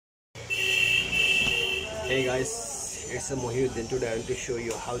Hey guys, it's Mohit, and today I'm going to show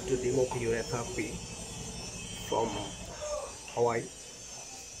you how to remove your FRP from Huawei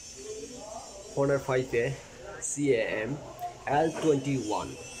Honor 5A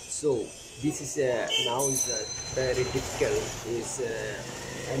CAM-L21. So this is now is very difficult. Is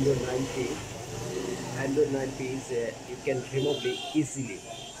Android 9P. Android 9P is you can remove it easily.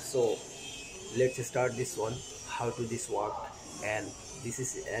 So let's start this one. How to this work, and this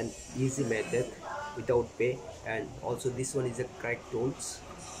is an easy method without pay, and also this one is a crack tools.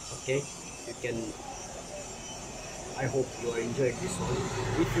 Okay, you can. I hope you enjoyed this one.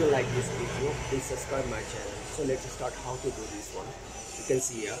 If you like this video, please subscribe my channel. So let's start how to do this one. You can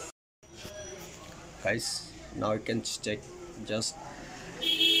see here, guys. Now you can check just.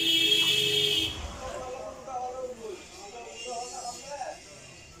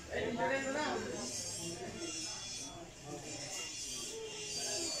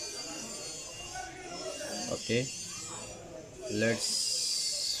 Okay, let's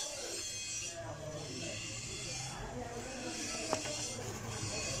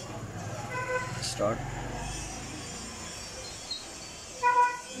start.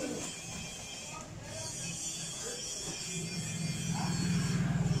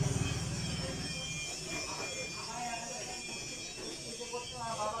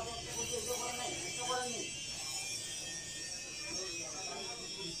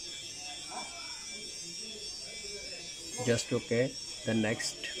 Just okay, the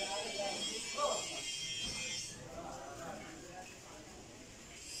next.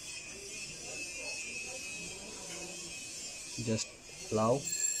 Just allow.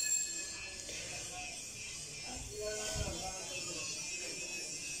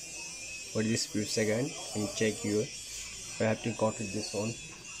 For this few seconds and check you. I have to got this one.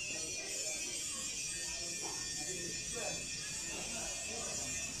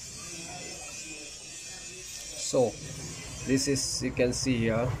 So this is, you can see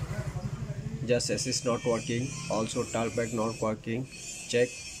here, just assist not working, also talkback not working. Check,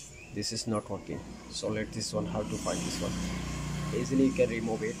 this is not working. So let this one, how to find this one. Easily you can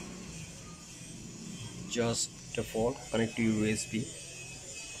remove it. Just the phone connect to USB.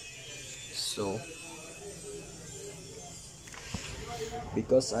 So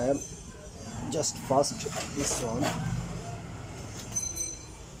because I am just fast this one,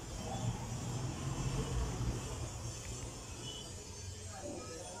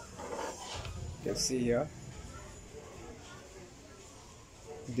 you can see here,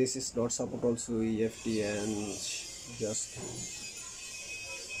 this is not support also EFT and just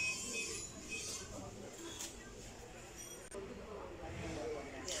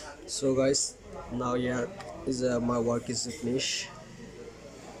so guys, now here is my work is finished.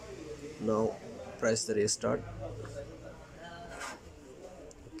 Now press the restart.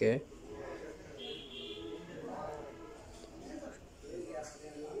 Okay,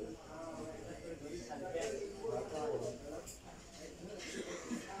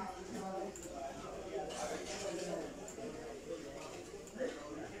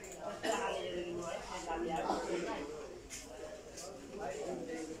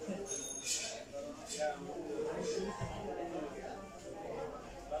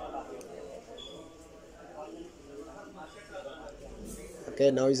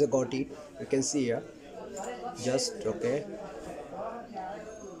 okay, now is a got it. You can see here, just okay.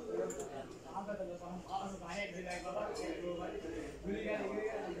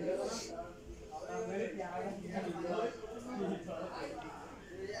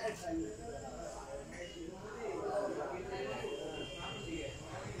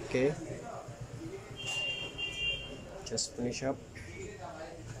 Okay, just finish up.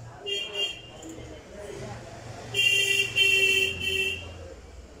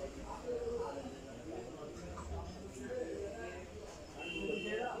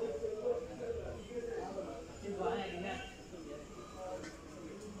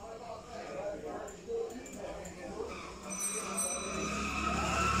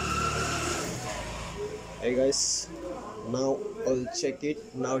 Hey guys, now I'll check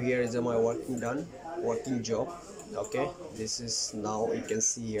it. Now here is my working job. Okay, this is, now you can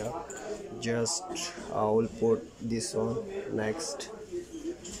see here, just I will put this one next,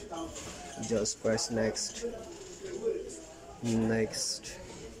 just press next,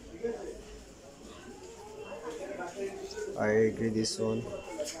 I agree this one,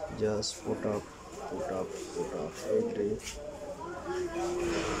 just put up, agree.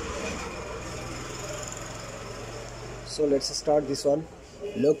 So let's start this one.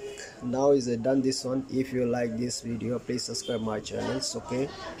 Look, now is done this one. If you like this video, please subscribe my channels. Okay,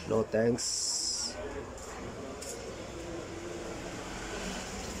 no thanks.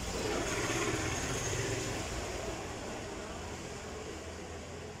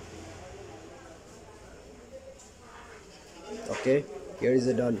 Okay, here is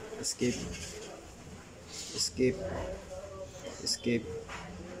a done. Escape, escape, escape.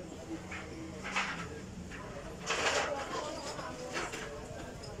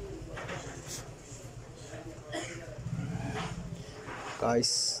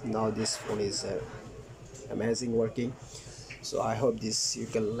 Guys, now this phone is amazing working. So I hope this you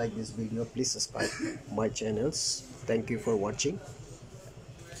can like this video. Please subscribe my channels. Thank you for watching.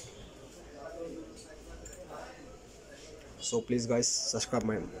 So please guys, subscribe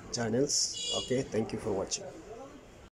my channels. Okay, thank you for watching.